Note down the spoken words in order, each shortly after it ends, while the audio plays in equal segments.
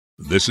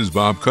This is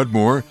Bob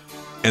Cudmore,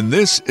 and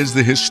this is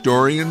the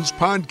Historians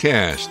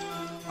Podcast.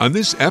 On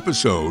this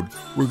episode,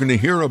 we're going to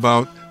hear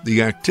about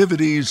the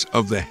activities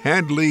of the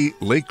Hadley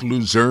Lake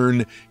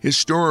Luzerne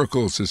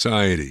Historical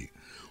Society.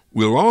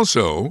 We'll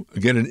also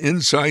get an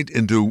insight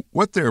into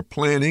what they're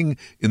planning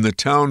in the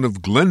town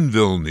of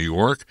Glenville, New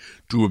York,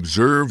 to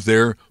observe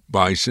their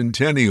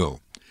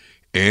bicentennial.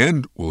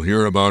 And we'll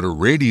hear about a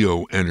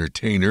radio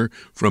entertainer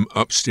from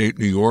upstate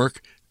New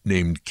York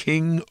named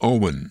King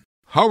Owen.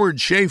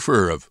 Howard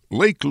Schaffer of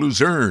Lake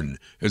Luzerne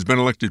has been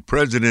elected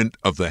president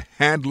of the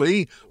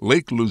Hadley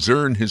Lake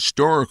Luzerne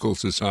Historical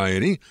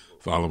Society,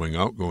 following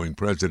outgoing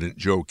President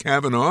Joe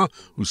Kavanaugh,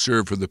 who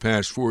served for the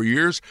past 4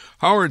 years.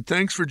 Howard,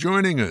 thanks for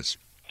joining us.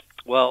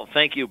 Well,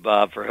 thank you,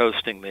 Bob, for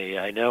hosting me.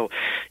 I know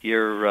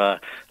your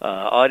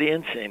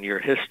audience and your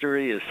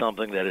history is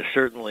something that is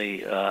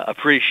certainly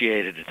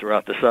appreciated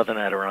throughout the Southern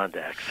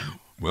Adirondacks.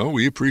 Well,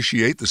 we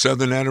appreciate the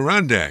Southern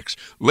Adirondacks.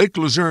 Lake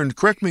Luzerne,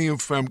 correct me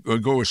if I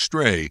go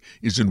astray,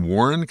 is in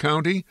Warren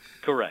County?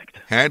 Correct.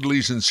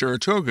 Hadley's in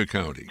Saratoga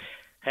County.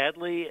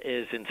 Hadley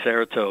is in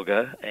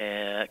Saratoga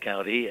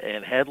County,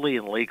 and Hadley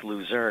and Lake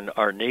Luzerne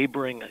are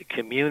neighboring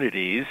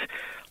communities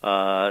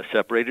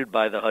separated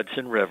by the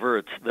Hudson River.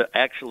 It's the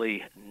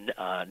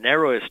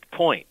narrowest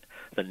point.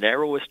 The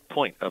narrowest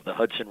point of the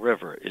Hudson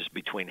River is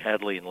between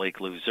Hadley and Lake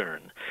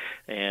Luzerne.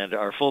 And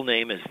our full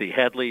name is the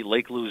Hadley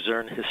Lake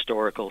Luzerne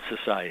Historical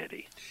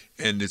Society.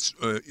 And it's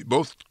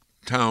both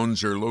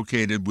towns are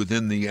located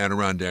within the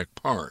Adirondack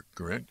Park,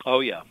 correct?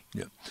 Oh, yeah.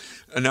 Yeah.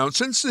 Now,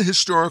 since the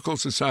Historical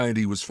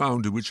Society was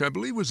founded, which I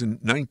believe was in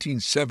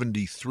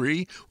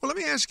 1973, well, let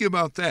me ask you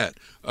about that.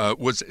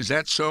 Is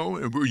that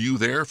so? Were you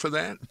there for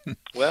that?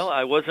 Well,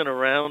 I wasn't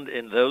around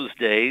in those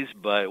days,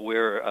 but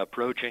we're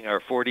approaching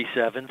our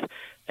 47th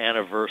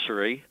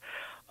anniversary.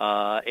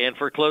 And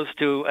for close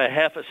to a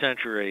half a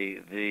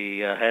century,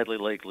 the Hadley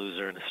Lake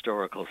Luzerne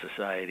Historical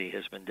Society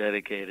has been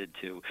dedicated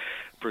to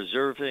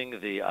preserving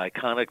the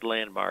iconic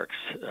landmarks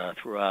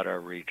throughout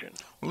our region.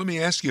 Well, let me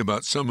ask you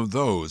about some of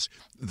those.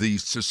 The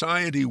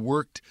society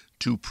worked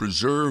to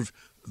preserve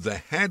the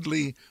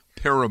Hadley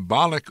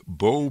Parabolic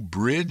Bow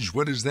Bridge.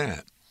 What is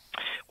that?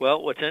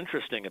 Well, what's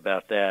interesting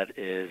about that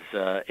is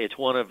it's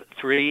one of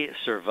 3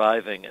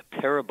 surviving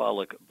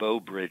parabolic bow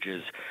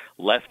bridges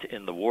left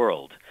in the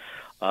world.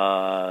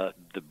 The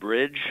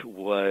bridge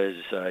was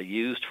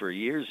used for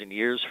years and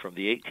years from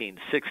the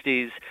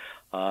 1860s.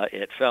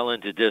 It fell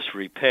into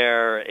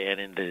disrepair,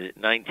 and in the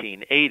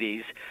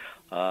 1980s,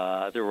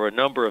 there were a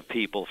number of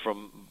people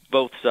from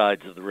both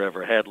sides of the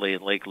river, Hadley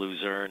and Lake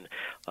Luzerne,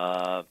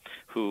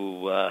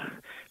 who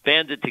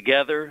banded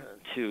together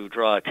to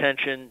draw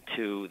attention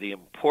to the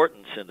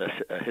importance and the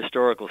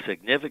historical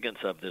significance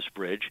of this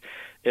bridge.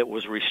 It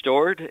was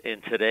restored,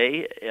 and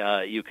today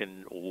you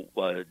can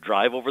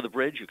drive over the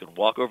bridge, you can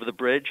walk over the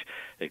bridge.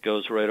 It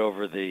goes right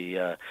over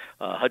the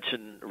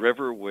Hudson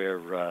River where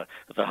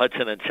the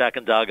Hudson and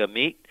Sacandaga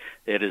meet.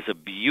 It is a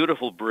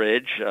beautiful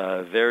bridge,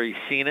 very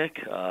scenic.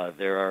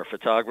 There are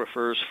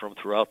photographers from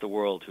throughout the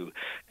world who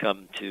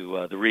come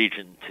to the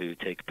region to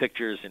take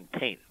pictures and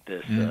paint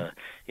this,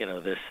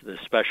 this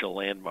special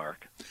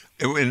landmark.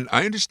 And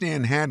I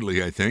understand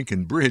Hadley, I think,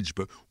 and bridge,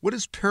 but what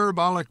does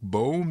parabolic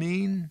bow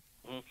mean?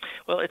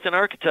 Well, it's an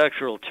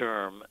architectural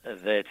term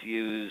that's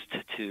used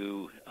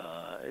to,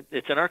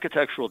 it's an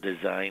architectural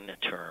design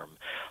term.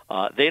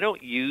 They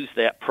don't use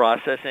that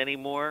process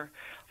anymore.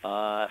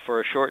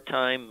 For a short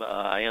time,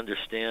 I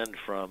understand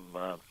from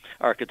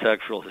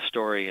architectural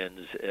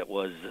historians, it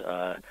was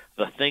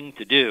the thing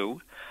to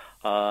do.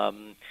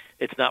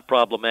 It's not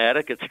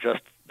problematic. It's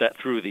just that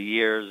through the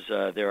years,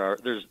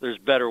 there's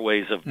better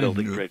ways of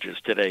building bridges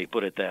today.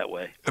 Put it that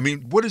way. I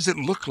mean, what does it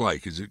look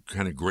like? Is it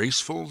kind of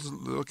graceful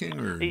looking,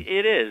 or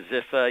it is?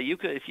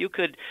 If you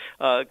could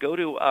go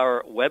to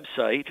our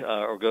website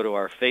or go to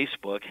our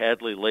Facebook,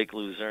 Hadley Lake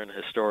Luzerne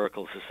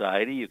Historical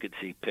Society, you could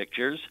see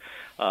pictures.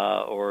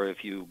 Or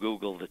if you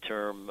Google the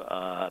term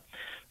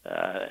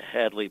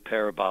Hadley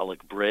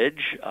Parabolic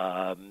Bridge,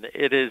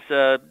 it is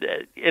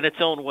in its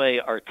own way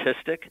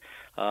artistic.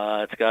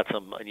 It's got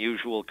some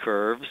unusual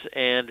curves,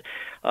 and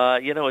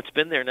it's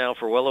been there now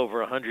for well over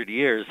 100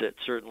 years. It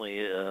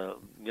certainly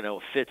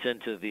fits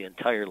into the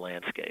entire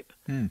landscape.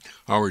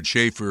 Howard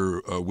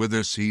Schaffer with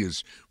us. He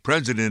is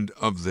president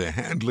of the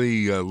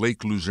Hadley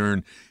Lake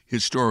Luzerne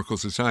Historical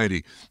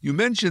Society. You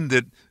mentioned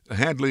that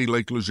Hadley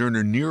Lake Luzerne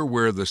are near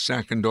where the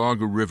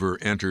Sacandaga River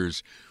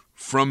enters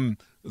from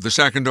the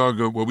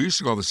Sacandaga, what we used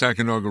to call the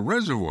Sacandaga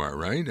Reservoir,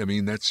 right? I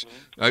mean, that's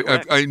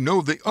I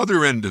know the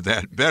other end of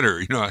that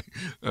better.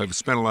 I've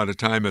spent a lot of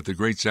time at the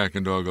Great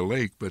Sacandaga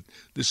Lake, but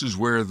this is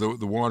where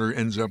the water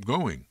ends up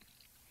going.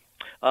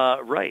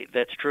 Right,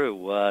 that's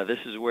true. This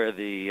is where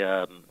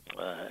the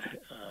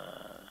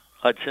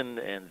Hudson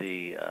and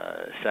the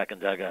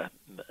Sacandaga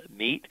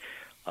meet.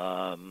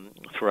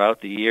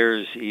 Throughout the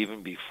years,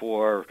 even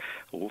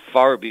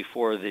far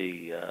before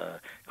the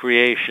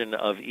creation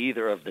of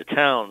either of the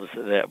towns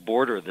that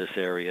border this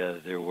area,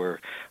 there were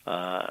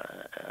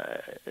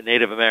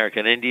Native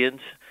American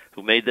Indians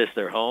who made this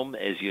their home,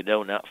 as you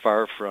know, not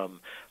far from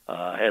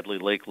Hadley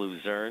Lake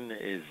Luzerne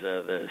is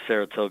the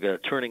Saratoga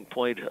turning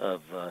point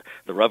of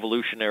the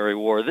Revolutionary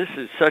War. This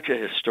is such a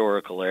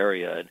historical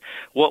area, and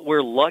what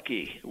we're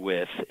lucky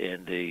with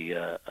in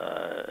the,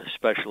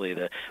 especially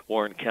the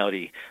Warren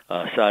County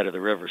side of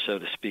the river, so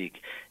to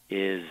speak,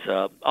 is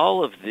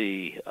all of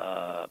the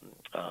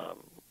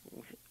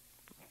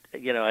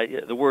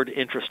the word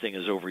interesting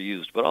is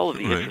overused, but all of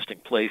the interesting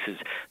places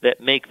that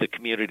make the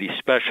community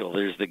special.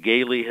 There's the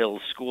Gailey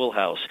Hills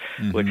Schoolhouse,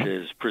 which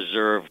is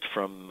preserved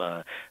from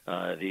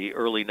the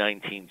early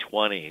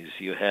 1920s.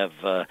 You have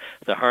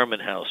the Harmon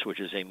House, which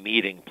is a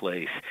meeting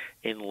place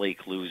in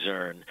Lake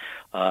Luzerne.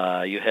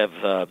 You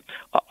have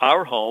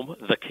our home,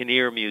 the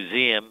Kinnear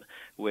Museum,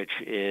 which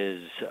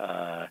is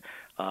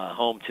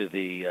home to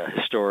the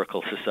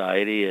Historical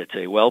Society. It's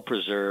a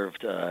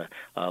well-preserved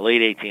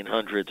late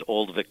 1800s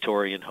old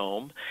Victorian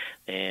home.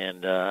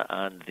 And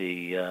on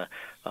the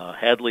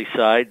Hadley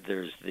side,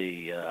 there's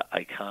the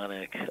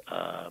iconic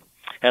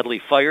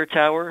Hadley Fire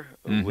Tower,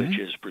 which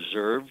is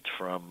preserved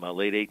from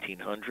late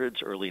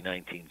 1800s, early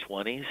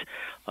 1920s.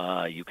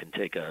 You can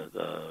take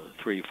a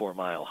 3-4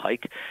 mile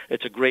hike.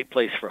 It's a great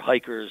place for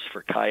hikers,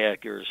 for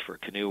kayakers, for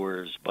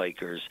canoers,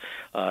 bikers.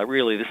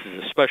 Really, this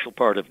is a special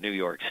part of New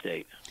York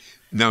State.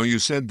 Now, you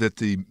said that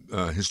the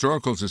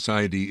Historical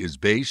Society is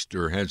based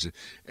or has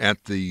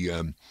at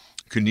the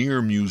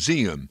Kinnear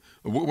Museum.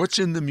 What's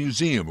in the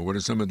museum, or what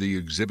are some of the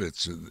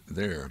exhibits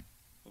there?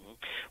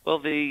 Well,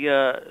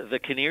 the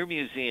Kinnear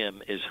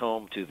Museum is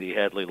home to the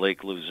Hadley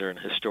Lake Luzerne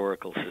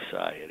Historical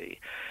Society,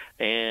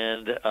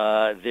 and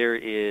there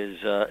is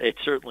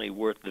it's certainly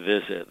worth the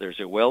visit. There's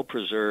a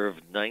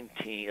well-preserved late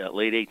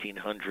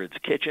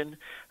 1800s kitchen,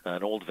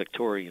 an old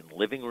Victorian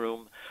living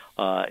room.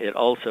 It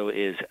also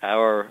is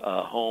our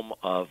home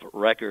of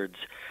records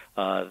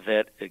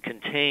that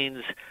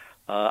contains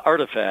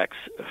artifacts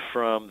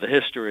from the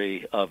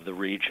history of the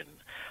region.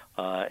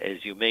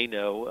 As you may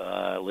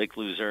know, Lake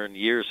Luzerne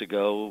years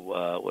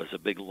ago was a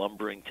big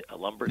lumber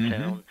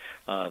town.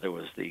 There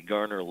was the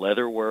Garner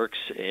Leather Works,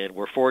 and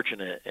we're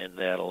fortunate in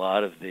that a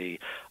lot of the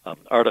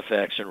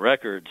artifacts and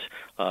records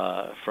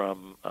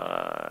from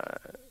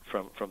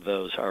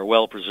those are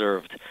well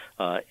preserved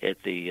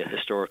at the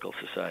Historical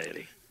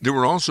Society. There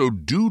were also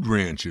dude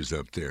ranches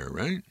up there,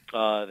 right?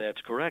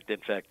 That's correct. In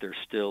fact, there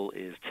still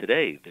is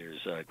today.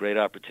 There's great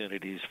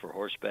opportunities for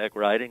horseback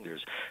riding.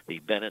 There's the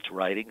Bennett's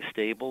Riding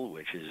Stable,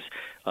 which is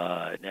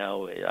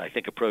now, I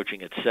think,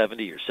 approaching its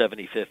 70 or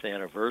 75th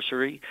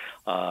anniversary.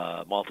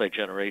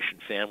 Multi-generation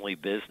family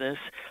business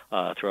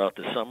throughout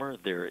the summer.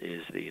 There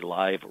is the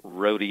live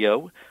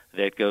rodeo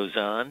that goes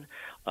on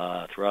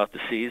throughout the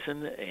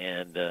season,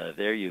 and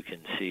there you can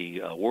see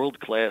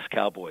world-class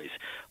cowboys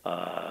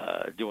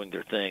doing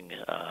their thing.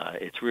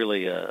 It's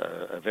really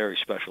a very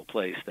special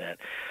place that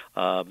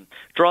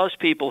draws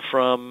people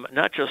from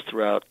not just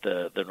throughout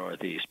the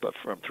Northeast, but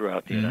from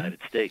throughout the United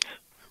States.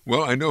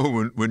 Well, I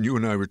know when you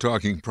and I were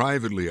talking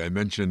privately, I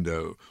mentioned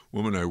a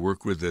woman I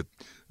work with at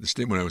the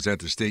state when I was at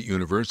the State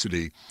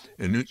University,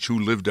 and who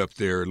lived up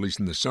there, at least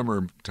in the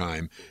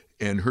summertime.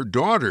 And her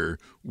daughter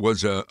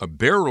was a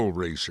barrel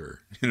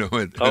racer, at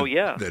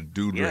that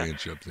dude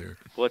ranch up there.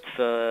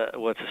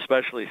 What's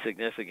especially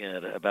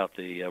significant about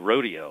the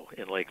rodeo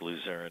in Lake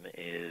Luzerne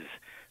is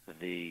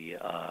the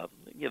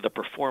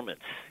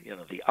performance,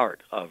 the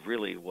art of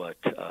really what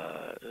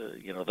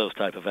those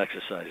type of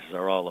exercises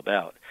are all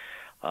about.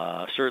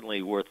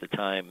 Certainly worth the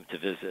time to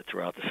visit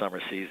throughout the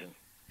summer season.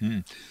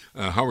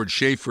 Howard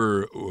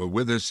Schaffer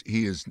with us.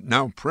 He is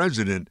now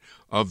president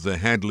of the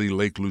Hadley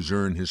Lake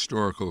Luzerne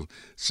Historical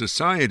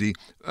Society.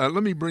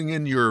 Let me bring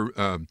in your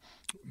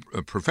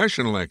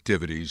professional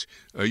activities.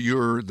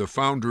 You're the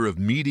founder of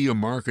Media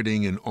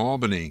Marketing in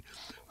Albany.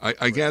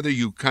 I gather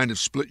you kind of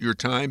split your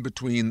time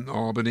between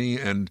Albany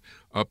and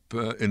up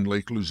in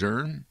Lake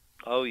Luzerne?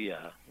 Oh,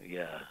 yeah.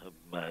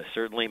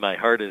 Certainly my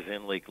heart is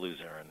in Lake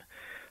Luzerne.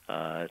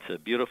 It's a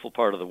beautiful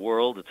part of the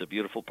world. It's a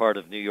beautiful part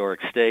of New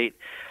York State.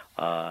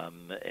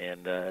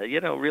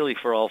 Really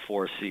for all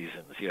four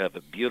seasons. You have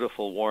a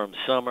beautiful warm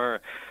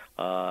summer,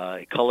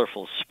 a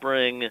colorful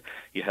spring.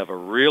 You have a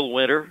real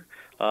winter.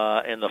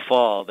 In the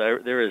fall,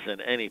 there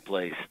isn't any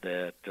place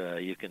that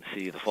you can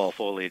see the fall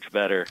foliage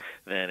better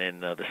than in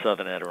the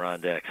southern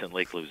Adirondacks and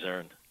Lake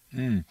Luzerne.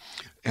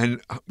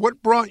 And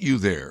what brought you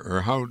there,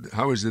 or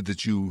how is it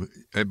that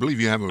I believe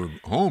you have a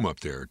home up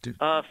there, too?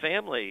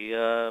 Family.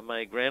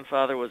 My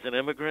grandfather was an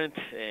immigrant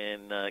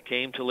and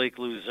came to Lake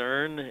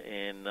Luzerne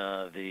in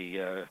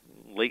the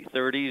late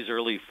 30s,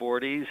 early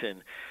 40s,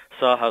 and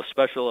saw how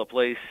special a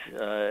place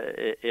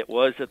it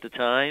was at the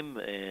time,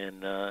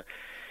 and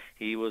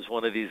he was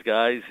one of these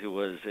guys who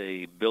was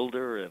a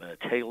builder and a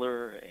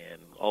tailor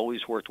and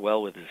always worked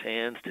well with his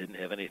hands, didn't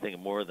have anything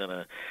more than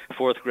a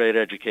fourth-grade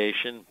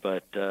education,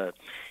 but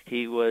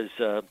he was,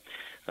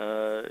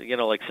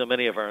 like so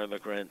many of our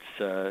immigrants,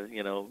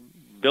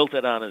 built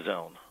it on his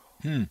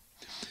own.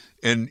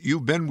 And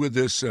you've been with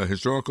this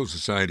Historical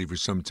Society for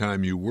some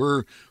time. You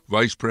were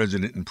vice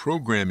president and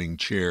programming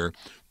chair.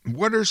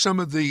 What are some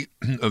of the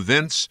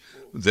events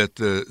that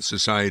the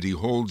society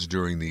holds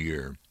during the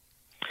year?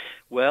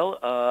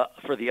 Well,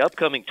 for the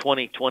upcoming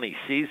 2020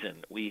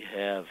 season, we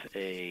have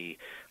a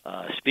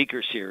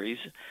speaker series,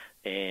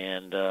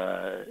 and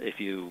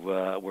if you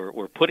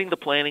we're putting the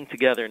planning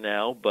together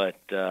now. But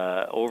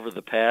over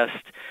the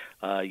past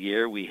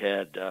year, we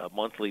had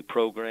monthly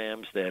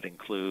programs that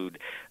include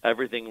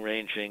everything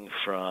ranging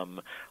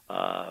from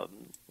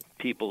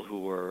people who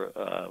were,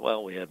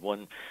 we had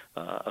one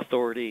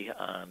authority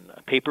on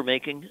paper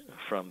making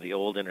from the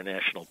old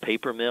International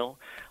Paper Mill.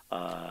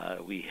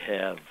 We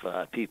have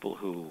people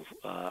who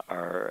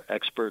are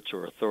experts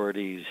or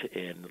authorities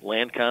in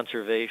land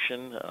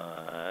conservation.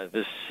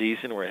 This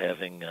season we're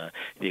having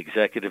the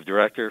executive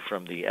director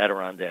from the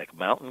Adirondack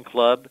Mountain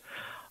Club.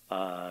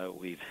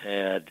 We've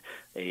had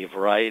a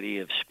variety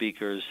of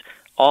speakers,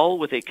 all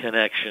with a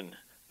connection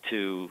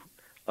to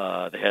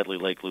the Hadley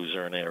Lake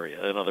Luzerne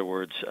area. In other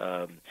words,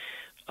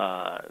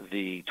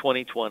 the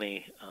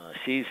 2020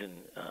 season,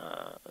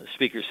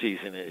 speaker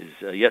season, is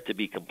yet to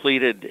be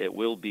completed. It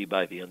will be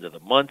by the end of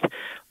the month.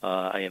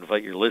 I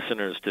invite your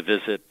listeners to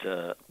visit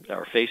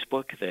our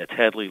Facebook. That's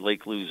Hadley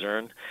Lake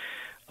Luzerne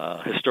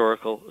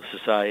Historical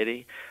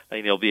Society,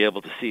 and you'll be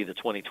able to see the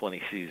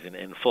 2020 season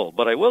in full.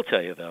 But I will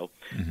tell you, though,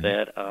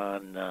 that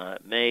on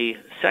May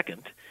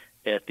 2nd,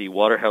 at the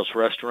Waterhouse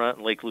Restaurant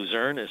in Lake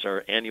Luzerne is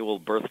our annual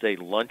birthday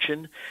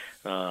luncheon.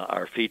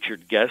 Our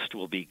featured guest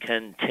will be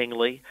Ken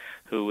Tingley,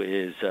 who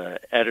is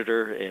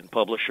editor and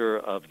publisher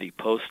of the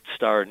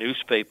Post-Star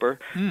newspaper,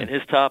 and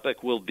his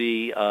topic will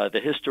be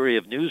the history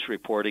of news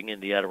reporting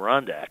in the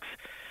Adirondacks.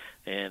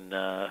 And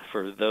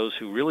for those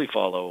who really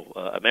follow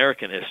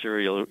American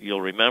history,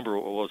 you'll remember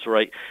what was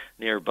right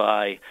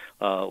nearby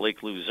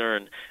Lake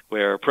Luzerne,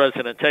 where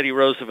President Teddy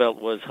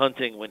Roosevelt was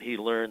hunting when he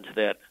learned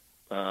that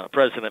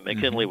President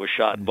McKinley was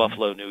shot in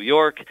Buffalo, New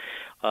York.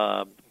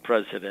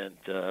 President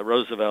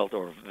Roosevelt,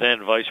 or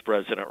then Vice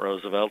President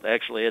Roosevelt,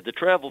 actually had to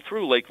travel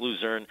through Lake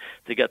Luzerne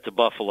to get to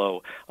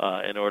Buffalo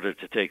in order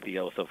to take the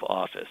oath of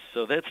office.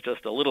 So that's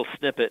just a little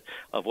snippet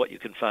of what you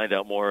can find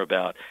out more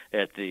about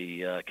at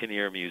the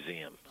Kinnear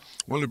Museum.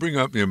 Well, to bring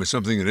up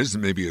something that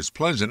isn't maybe as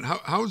pleasant,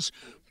 how's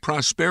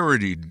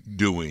prosperity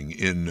doing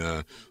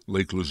in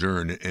Lake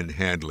Luzerne and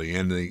Hadley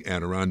and the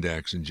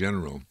Adirondacks in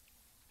general?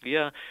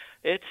 Yeah.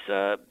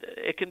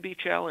 It can be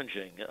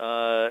challenging.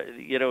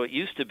 It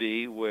used to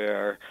be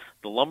where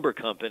the lumber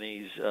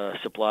companies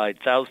supplied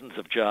thousands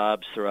of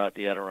jobs throughout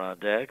the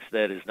Adirondacks.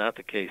 That is not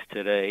the case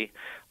today.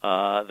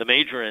 The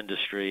major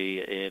industry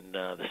in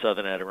the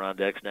southern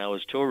Adirondacks now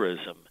is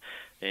tourism.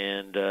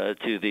 And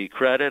to the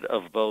credit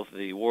of both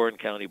the Warren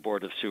County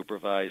Board of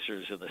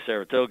Supervisors and the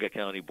Saratoga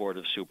County Board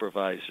of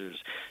Supervisors,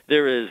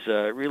 there is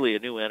really a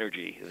new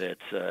energy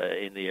that's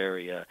in the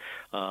area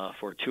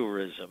for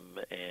tourism.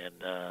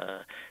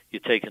 And you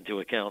take into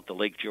account the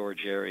Lake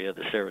George area,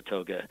 the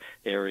Saratoga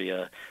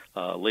area.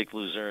 Lake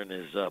Luzerne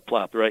is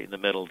plopped right in the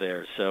middle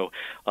there. So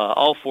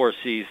all four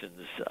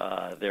seasons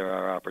there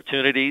are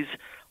opportunities.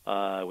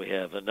 We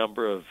have a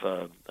number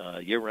of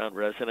year-round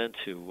residents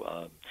who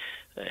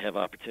have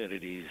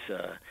opportunities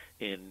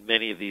in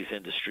many of these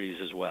industries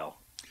as well.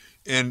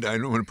 And I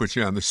don't want to put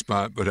you on the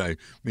spot, but I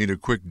made a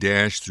quick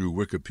dash through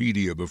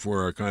Wikipedia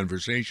before our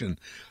conversation.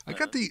 I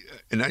got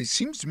and it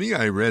seems to me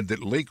I read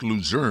that Lake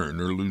Luzerne,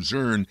 or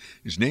Luzerne,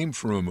 is named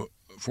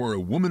for a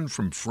woman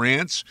from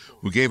France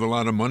who gave a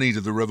lot of money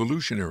to the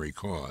revolutionary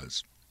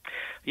cause.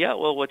 Yeah,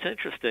 well, what's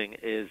interesting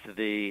is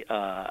the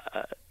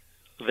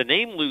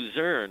name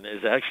Luzerne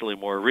is actually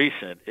more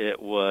recent.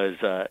 It was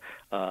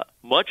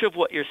much of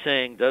what you're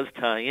saying does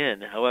tie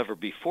in. However,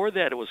 before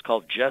that, it was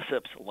called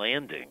Jessop's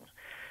Landing.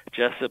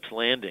 Jessop's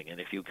Landing.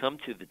 And if you come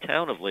to the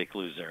town of Lake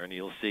Luzerne,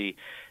 you'll see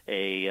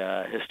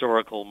a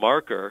historical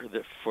marker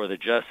for the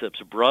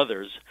Jessop's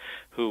brothers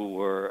who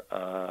were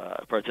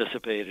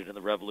participated in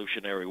the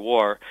Revolutionary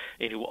War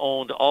and who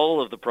owned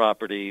all of the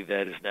property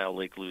that is now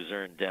Lake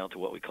Luzerne down to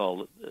what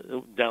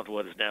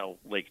is now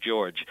Lake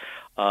George.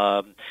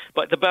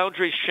 But the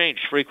boundaries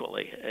changed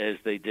frequently as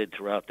they did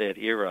throughout that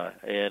era.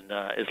 And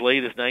as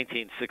late as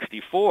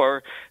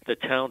 1964, the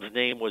town's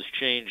name was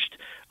changed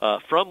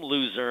from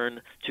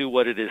Luzerne to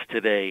what it is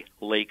today,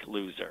 Lake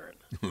Luzerne.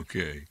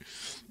 Okay.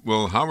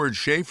 Well, Howard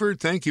Schaffer,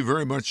 thank you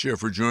very much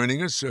for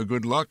joining us.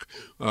 Good luck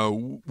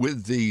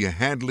with the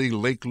Hadley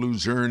Lake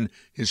Luzerne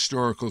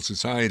Historical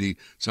Society.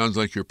 Sounds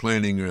like you're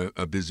planning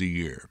a busy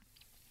year.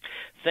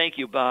 Thank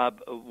you,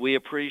 Bob. We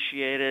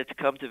appreciate it.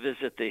 Come to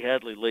visit the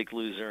Hadley Lake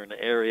Luzerne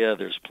area.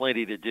 There's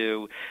plenty to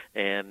do,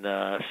 and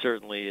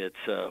certainly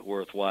it's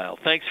worthwhile.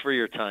 Thanks for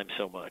your time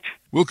so much.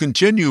 We'll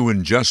continue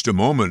in just a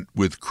moment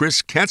with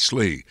Chris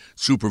Ketzley,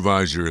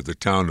 supervisor of the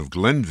town of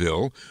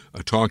Glenville,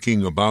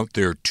 talking about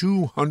their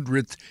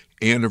 200th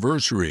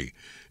anniversary.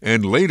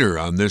 And later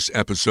on this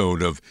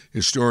episode of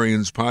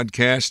Historians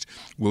Podcast,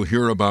 we'll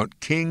hear about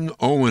King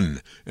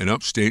Owen, an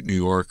upstate New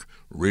York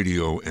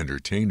radio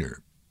entertainer.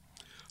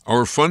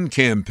 Our fun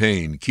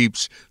campaign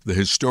keeps the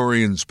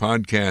Historians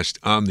Podcast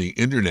on the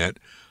Internet.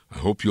 I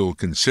hope you'll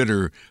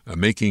consider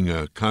making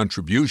a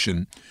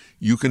contribution.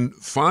 You can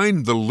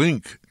find the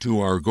link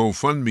to our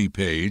GoFundMe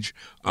page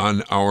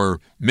on our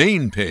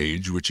main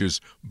page, which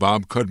is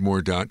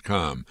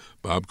bobcudmore.com.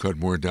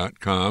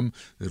 bobcudmore.com.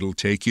 It'll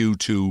take you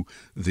to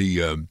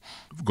the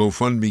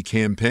GoFundMe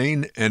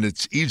campaign, and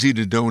it's easy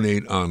to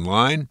donate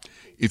online.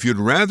 If you'd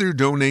rather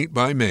donate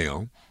by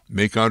mail,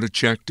 make out a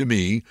check to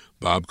me,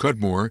 Bob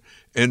Cudmore,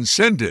 and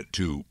send it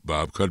to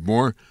Bob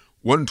Cudmore,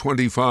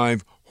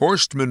 125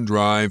 Horstman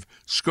Drive,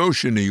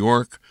 Scotia, New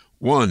York,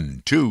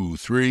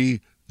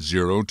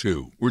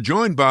 12302. We're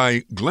joined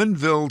by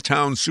Glenville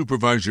Town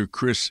Supervisor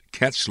Chris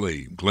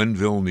Ketzley.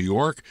 Glenville, New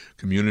York,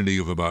 community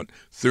of about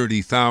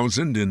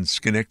 30,000 in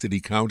Schenectady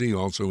County,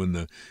 also in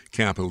the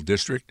Capital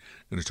District.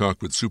 I'm going to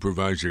talk with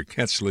Supervisor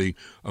Ketzley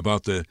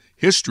about the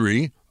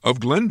history of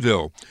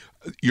Glenville.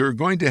 You're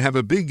going to have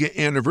a big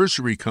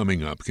anniversary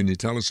coming up. Can you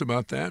tell us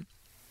about that?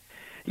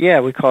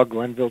 Yeah, we call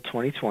Glenville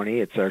 2020.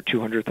 It's our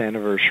 200th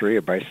anniversary,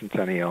 a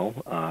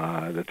bicentennial.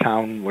 The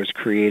town was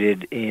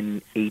created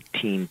in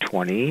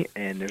 1820,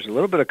 and there's a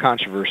little bit of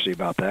controversy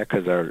about that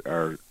because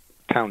our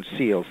town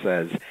seal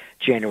says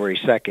January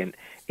 2nd,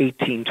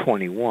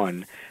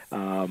 1821.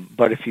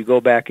 But if you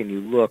go back and you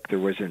look, there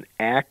was an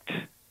act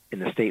in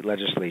the state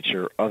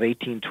legislature of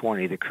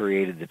 1820 that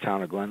created the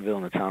town of Glenville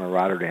and the town of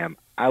Rotterdam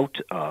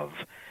out of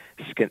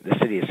the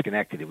city of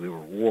Schenectady. We were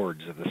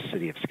wards of the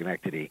city of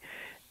Schenectady.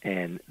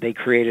 And they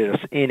created us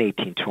in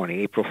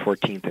 1820, April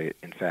 14th,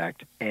 in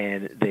fact.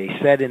 And they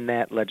said in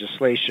that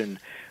legislation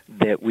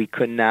that we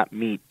could not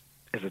meet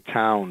as a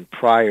town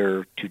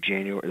prior to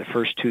the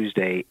first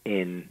Tuesday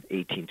in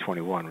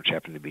 1821, which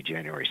happened to be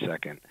January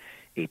 2nd,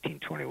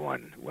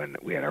 1821, when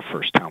we had our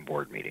first town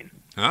board meeting.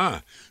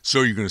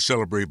 So you're going to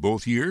celebrate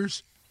both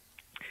years?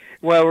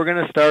 Well, we're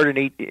going to start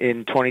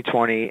in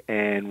 2020,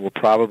 and we'll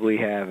probably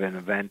have an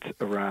event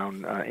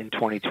around in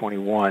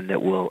 2021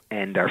 that will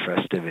end our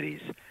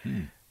festivities.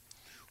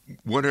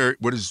 What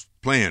is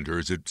planned, or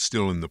is it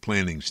still in the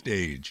planning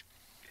stage?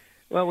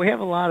 Well, we have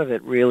a lot of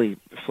it really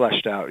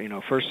fleshed out.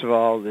 First of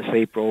all, this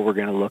April we're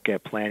going to look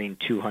at planting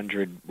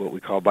 200 what we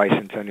call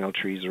bicentennial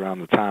trees around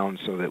the town,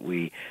 so that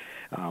we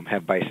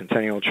have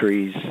bicentennial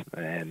trees,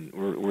 and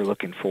we're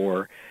looking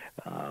for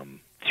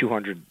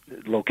 200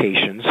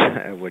 locations,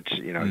 which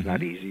is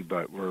not easy,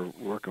 but we're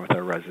working with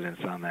our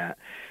residents on that.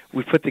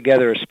 We've put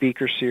together a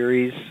speaker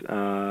series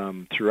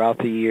throughout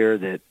the year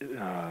that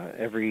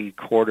every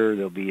quarter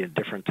there'll be a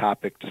different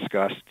topic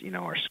discussed.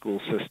 Our school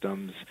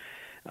systems,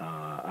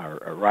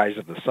 our rise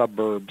of the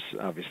suburbs.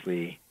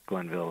 Obviously,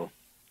 Glenville,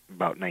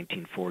 about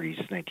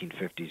 1940s,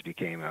 1950s,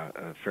 became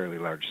a fairly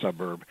large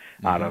suburb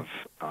out of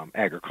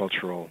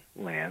agricultural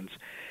lands.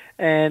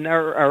 And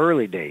our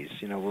early days,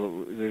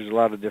 there's a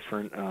lot of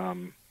different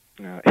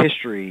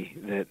history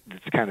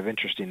that's kind of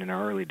interesting in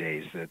our early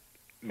days that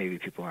maybe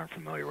people aren't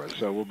familiar with.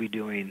 So we'll be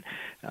doing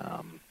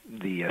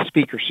the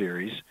speaker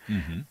series.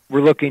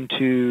 We're looking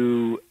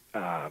to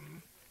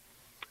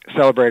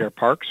celebrate our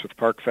parks with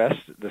Park Fest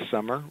this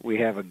summer. We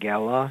have a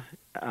gala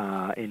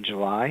in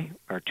July,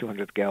 our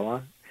 200th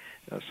gala,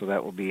 so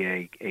that will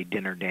be a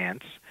dinner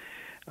dance.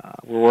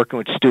 We're working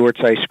with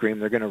Stewart's Ice Cream.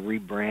 They're going to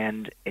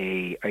rebrand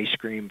a ice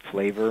cream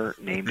flavor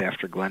named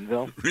after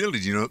Glenville. Really?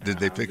 Did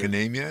they pick a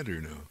name yet or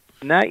no?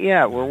 Not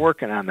yet. We're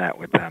working on that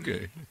with them.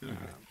 Okay.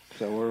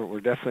 So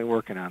we're definitely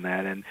working on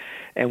that.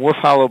 And Wolf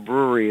Hollow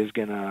Brewery is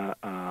going to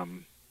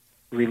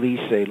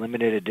release a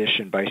limited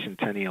edition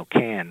bicentennial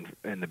can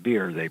in the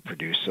beer they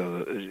produce.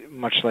 So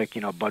much like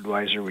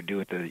Budweiser would do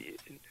with the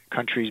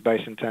country's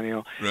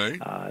bicentennial, right?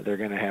 They're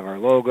going to have our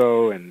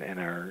logo and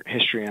our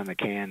history on the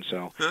can.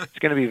 So it's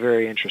going to be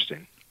very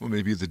interesting. Well,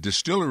 maybe the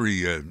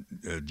distillery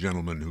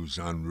gentleman who's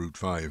on Route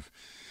 5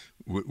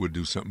 would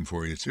do something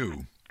for you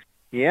too.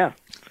 Yeah.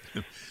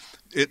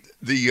 The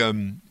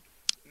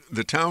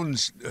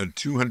town's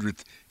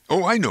 200th.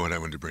 Oh, I know what I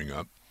wanted to bring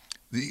up.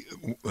 I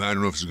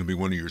don't know if it's going to be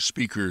one of your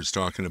speakers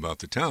talking about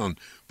the town,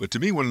 but to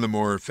me, one of the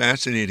more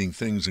fascinating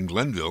things in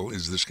Glenville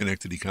is the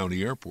Schenectady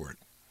County Airport.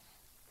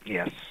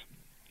 Yes,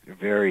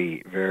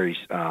 very, very.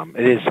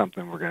 It is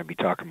something we're going to be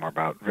talking more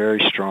about.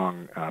 Very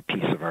strong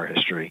piece of our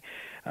history.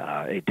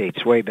 It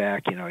dates way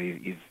back.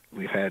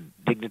 We've had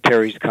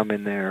dignitaries come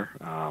in there.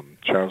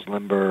 Charles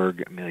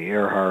Lindbergh, Amelia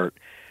Earhart.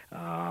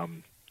 A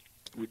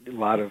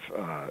lot of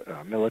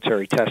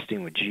military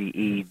testing with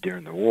GE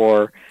during the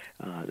war.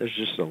 There's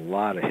just a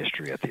lot of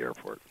history at the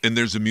airport. And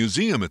there's a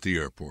museum at the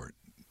airport.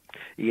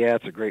 Yeah,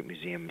 it's a great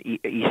museum,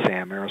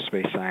 ESAM,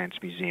 Aerospace Science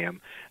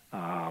Museum.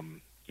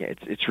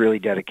 It's really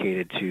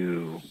dedicated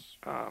to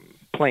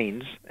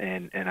planes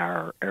and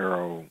our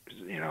aero,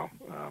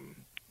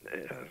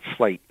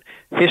 flight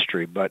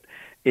history. But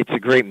it's a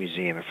great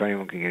museum. If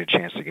anyone can get a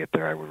chance to get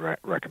there, I would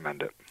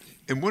recommend it.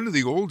 And one of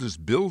the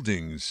oldest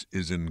buildings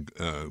is in,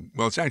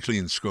 it's actually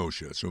in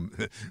Scotia. So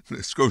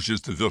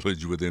Scotia's the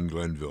village within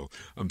Glenville.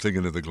 I'm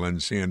thinking of the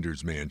Glenn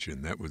Sanders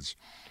Mansion.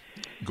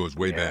 Goes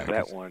way back.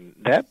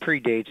 That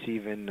predates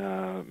even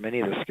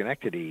many of the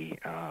Schenectady.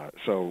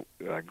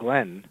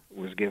 Glenn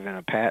was given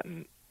a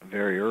patent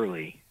very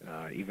early,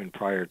 even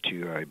prior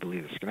to, I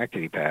believe, the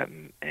Schenectady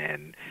patent.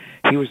 And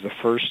he was the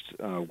first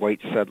white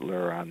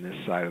settler on this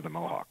side of the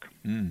Mohawk.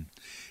 Mm.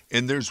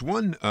 And there's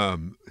one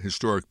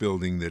historic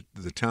building that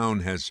the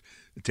town has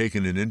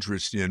taken an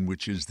interest in,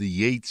 which is the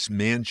Yates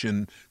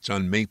Mansion. It's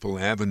on Maple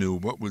Avenue.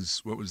 What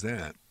was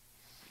that?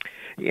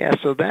 Yeah,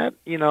 so that,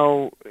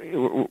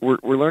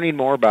 we're learning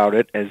more about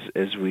it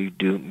as we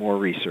do more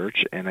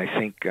research, and I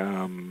think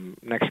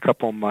next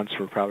couple of months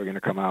we're probably going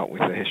to come out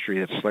with a history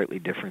that's slightly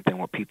different than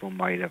what people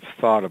might have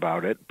thought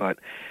about it. But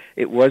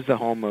it was the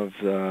home of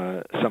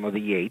some of the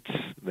Yates.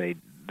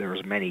 There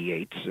was many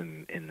Yates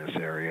in this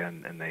area,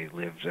 and they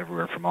lived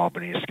everywhere from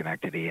Albany to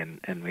Schenectady,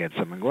 and we had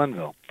some in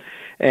Glenville.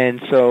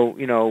 And so,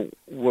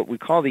 what we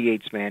call the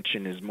Yates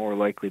Mansion is more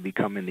likely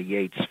becoming the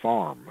Yates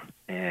Farm,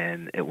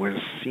 and it was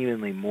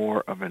seemingly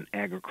more of an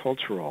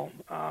agricultural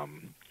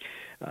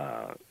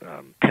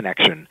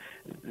connection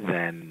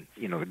than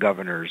the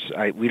governor's.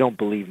 We don't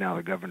believe now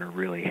the governor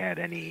really had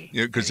any.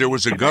 Yeah, because there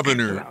was a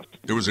governor.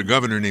 There was a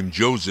governor named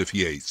Joseph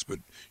Yates, but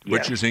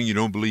yes. You're saying you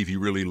don't believe he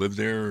really lived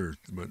there,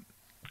 but.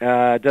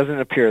 It doesn't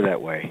appear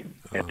that way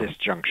at this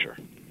juncture.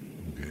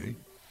 Okay.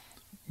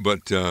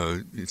 But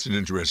it's an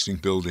interesting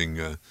building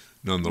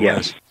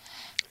nonetheless.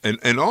 Yes.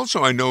 And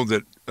also I know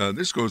that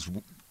this goes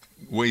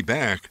way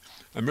back.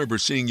 I remember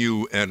seeing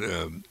you at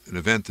an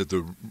event that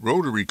the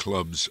Rotary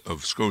Clubs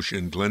of Scotia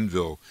and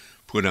Glenville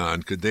put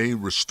on. Could they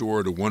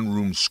restore a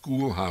one-room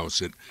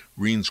schoolhouse at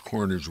Greens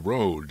Corners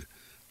Road?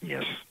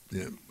 Yes.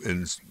 Yeah,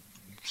 and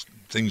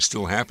things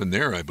still happen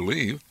there, I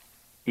believe.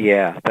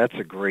 Yeah, that's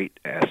a great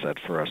asset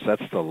for us.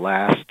 That's the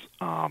last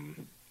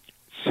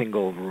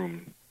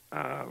single-room,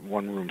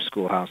 one-room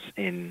schoolhouse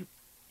in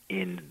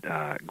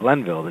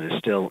Glenville that is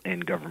still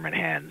in government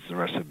hands. The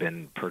rest have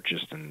been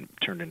purchased and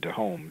turned into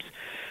homes.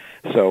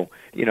 So,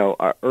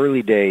 our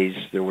early days,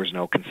 there was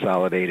no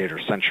consolidated or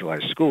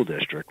centralized school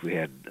district. We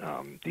had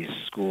these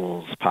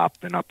schools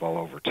popping up all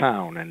over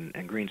town,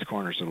 and Greens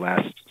Corners is the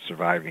last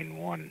surviving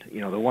one.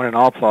 The one in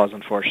All Plaza,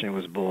 unfortunately,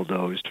 was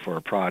bulldozed for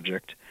a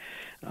project.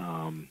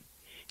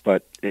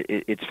 But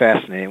it's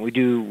fascinating. We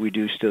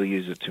do still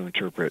use it to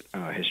interpret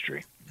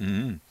history.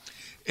 Mm-hmm.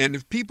 And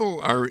if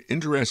people are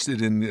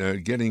interested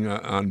in getting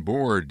on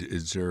board,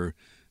 is there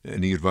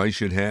any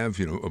advice you'd have,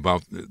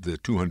 about the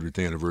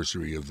 200th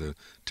anniversary of the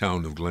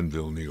town of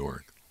Glenville, New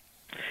York?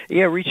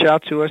 Yeah, reach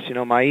out to us.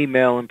 My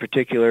email in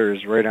particular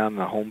is right on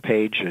the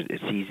homepage.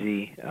 It's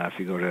easy. If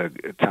you go to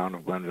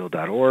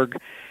townofglenville.org,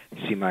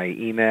 you see my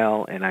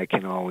email, and I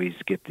can always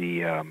get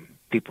the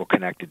people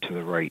connected to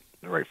the right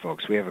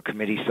folks. We have a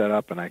committee set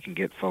up, and I can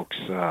get folks,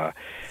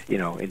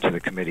 into the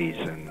committees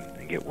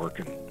and get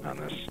working on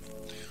this.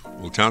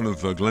 Well, Town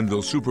of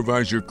Glenville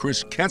Supervisor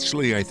Chris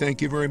Ketzley, I thank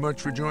you very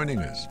much for joining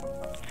us.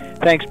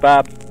 Thanks,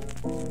 Bob.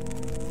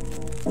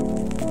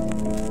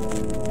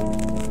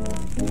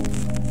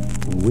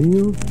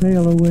 We'll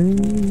sail away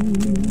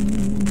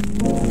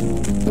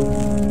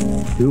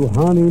to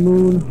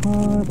Honeymoon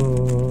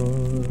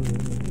Harbor.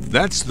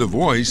 That's the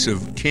voice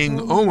of King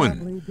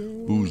Owen,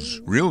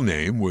 whose real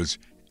name was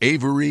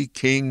Avery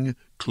King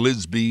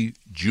Clisby,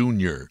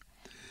 Jr.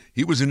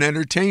 He was an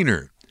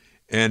entertainer,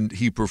 and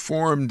he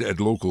performed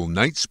at local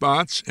night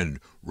spots and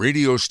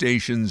radio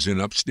stations in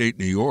upstate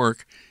New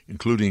York,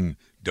 including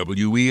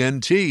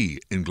WENT in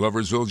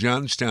Gloversville,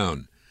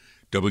 Johnstown,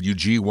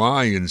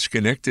 WGY in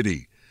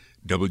Schenectady,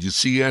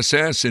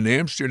 WCSS in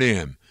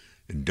Amsterdam,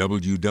 and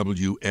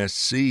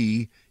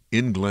WWSC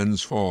in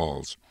Glens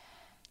Falls.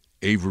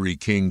 Avery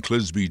King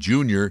Clisby,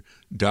 Jr.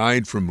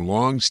 died from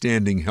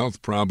long-standing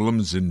health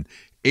problems in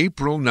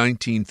April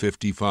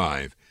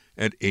 1955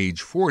 at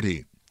age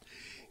 40.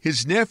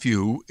 His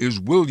nephew is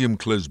William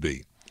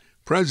Clisby,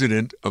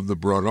 president of the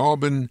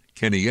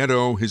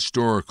Broadalbin-Kennieto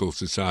Historical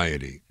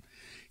Society.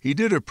 He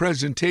did a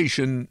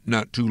presentation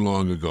not too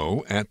long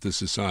ago at the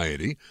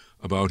Society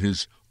about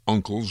his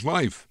uncle's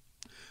life.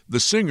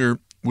 The singer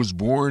was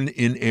born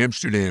in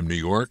Amsterdam, New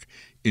York,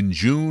 in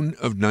June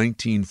of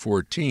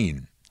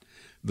 1914,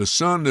 the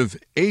son of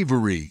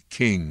Avery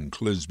King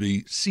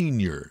Clisby,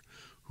 Sr.,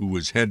 who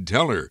was head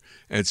teller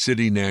at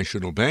City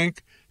National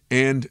Bank,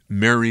 and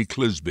Mary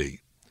Clisby.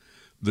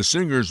 The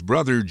singer's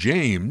brother,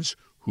 James,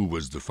 who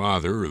was the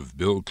father of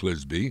Bill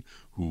Clisby,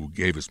 who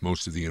gave us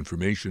most of the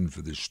information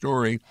for this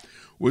story,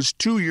 was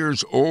 2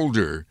 years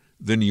older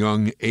than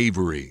young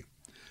Avery.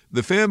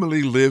 The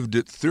family lived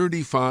at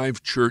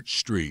 35 Church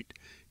Street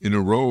in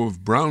a row of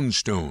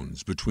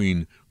brownstones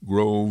between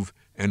Grove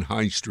and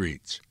High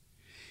Streets.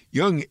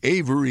 Young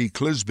Avery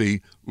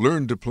Clisby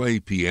learned to play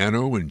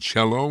piano and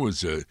cello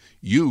as a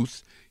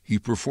youth. He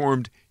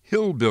performed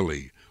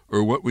hillbilly,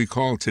 or what we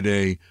call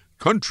today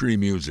country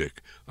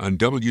music, on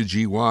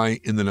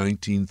WGY in the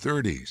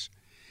 1930s.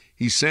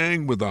 He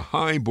sang with the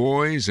High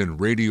Boys and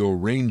Radio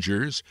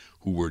Rangers,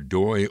 who were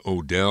Doy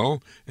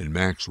Odell and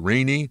Max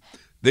Rainey.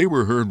 They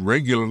were heard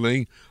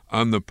regularly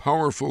on the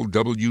powerful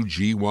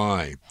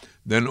WGY,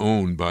 then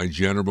owned by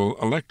General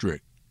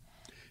Electric.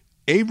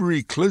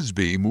 Avery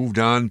Clisby moved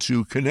on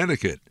to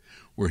Connecticut,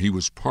 where he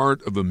was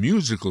part of a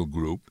musical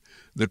group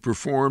that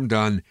performed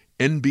on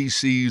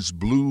NBC's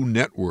Blue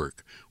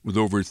Network with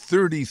over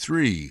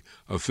 33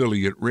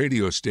 affiliate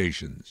radio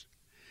stations.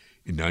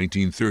 In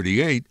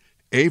 1938,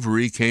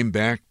 Avery came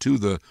back to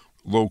the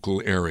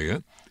local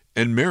area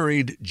and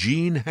married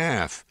Jean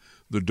Half,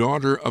 the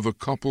daughter of a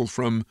couple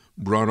from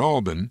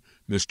Broadalbin,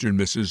 Mr. and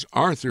Mrs.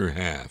 Arthur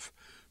Half.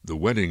 The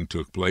wedding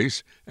took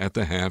place at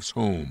the Half's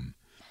home.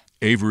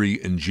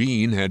 Avery and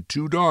Jean had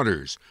 2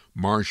 daughters,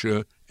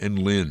 Marcia and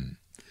Lynn.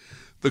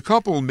 The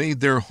couple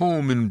made their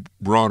home in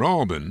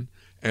Broadalbin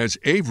as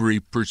Avery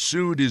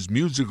pursued his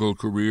musical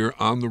career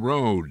on the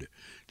road,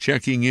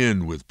 checking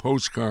in with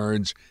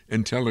postcards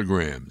and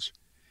telegrams.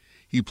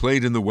 He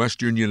played in the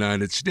western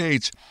United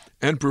States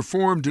and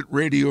performed at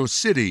Radio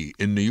City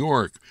in New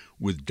York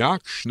with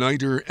Doc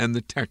Schneider and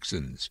the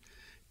Texans.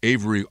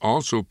 Avery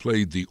also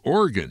played the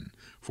organ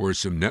for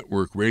some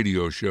network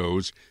radio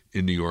shows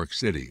in New York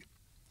City.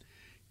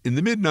 In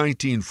the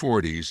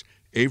mid-1940s,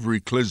 Avery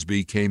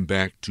Clisby came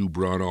back to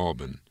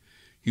Broadalbin.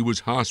 He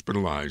was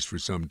hospitalized for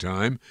some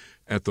time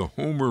at the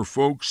Homer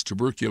Folks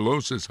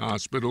Tuberculosis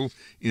Hospital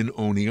in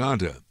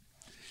Oneonta.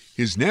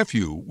 His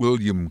nephew,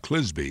 William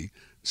Clisby,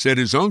 said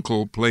his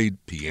uncle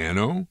played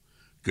piano,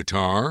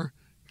 guitar,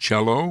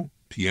 cello,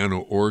 piano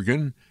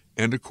organ,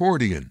 and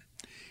accordion.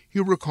 He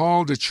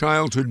recalled a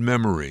childhood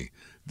memory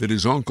that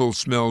his uncle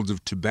smelled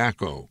of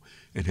tobacco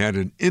and had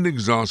an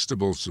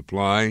inexhaustible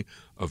supply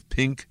of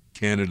pink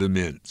Canada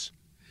mints.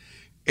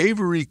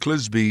 Avery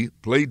Clisby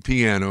played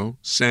piano,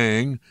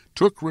 sang,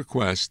 took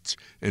requests,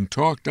 and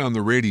talked on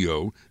the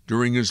radio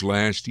during his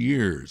last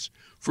years,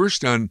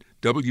 first on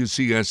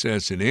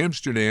WCSS in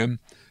Amsterdam,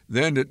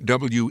 then at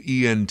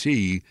WENT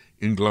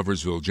in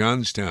Gloversville,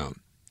 Johnstown.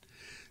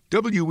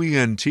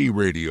 WENT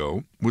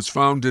Radio was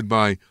founded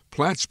by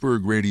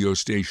Plattsburgh radio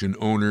station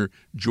owner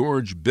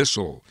George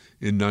Bissell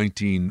in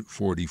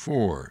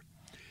 1944.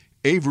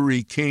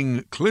 Avery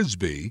King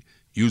Clisby,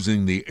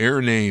 using the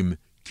air name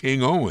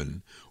King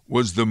Owen,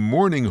 was the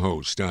morning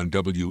host on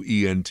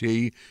WENT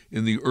in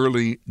the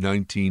early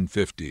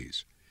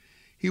 1950s.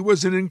 He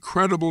was an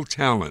incredible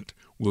talent,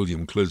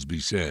 William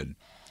Clisby said.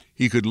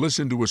 He could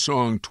listen to a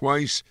song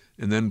twice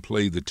and then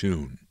play the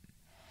tune.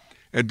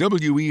 At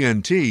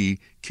WENT,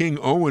 King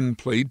Owen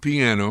played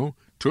piano,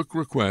 took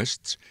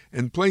requests,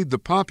 and played the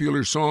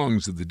popular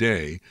songs of the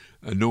day,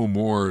 no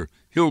more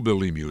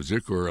hillbilly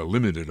music or a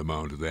limited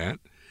amount of that.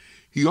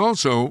 He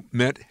also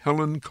met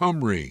Helen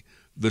Cumry,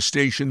 the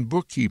station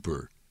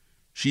bookkeeper.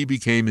 She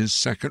became his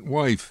second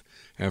wife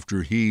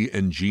after he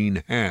and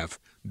Jean Half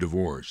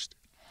divorced.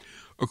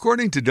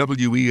 According to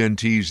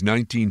WENT's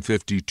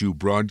 1952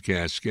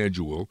 broadcast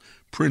schedule,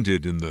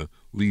 printed in the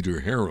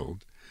Leader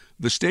Herald,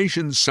 the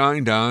station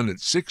signed on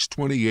at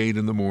 6:28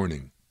 in the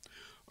morning.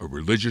 A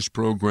religious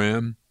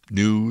program,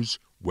 news,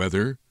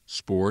 weather,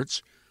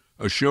 sports,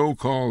 a show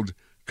called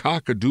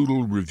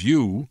Cock-a-Doodle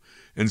Review,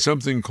 and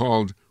something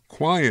called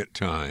Quiet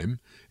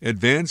Time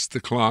advanced the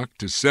clock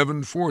to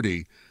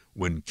 7:40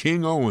 when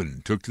King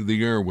Owen took to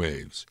the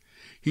airwaves.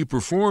 He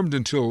performed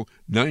until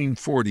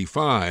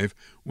 9:45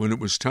 when it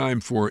was time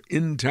for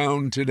In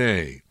Town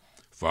Today,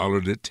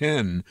 followed at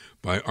 10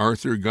 by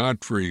Arthur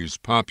Godfrey's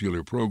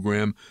popular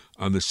program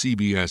on the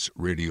CBS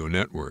radio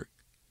network.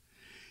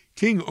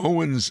 King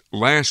Owen's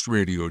last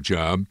radio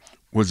job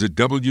was at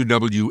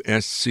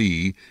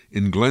WWSC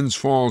in Glens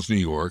Falls, New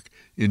York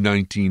in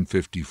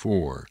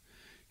 1954.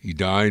 He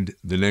died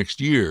the next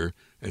year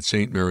at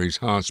St. Mary's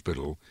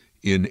Hospital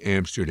in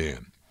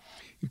Amsterdam.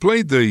 He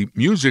played the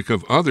music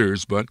of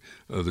others, but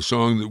the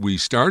song that we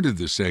started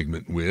the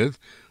segment with,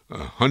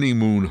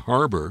 Honeymoon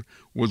Harbor,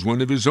 was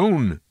one of his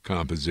own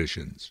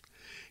compositions.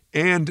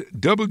 And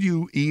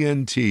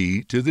WENT,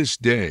 to this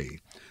day,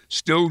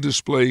 still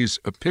displays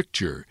a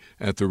picture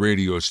at the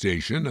radio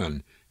station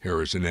on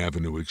Harrison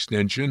Avenue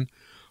Extension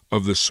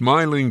of the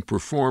smiling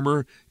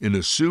performer in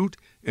a suit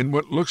and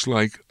what looks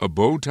like a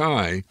bow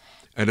tie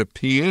at a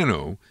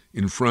piano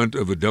in front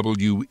of a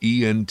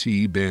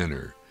WENT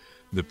banner.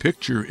 The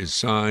picture is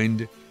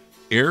signed,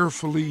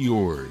 Airfully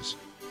Yours,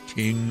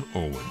 King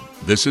Owen.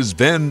 This has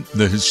been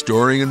the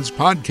Historians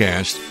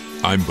Podcast.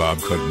 I'm Bob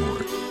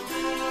Cudmore.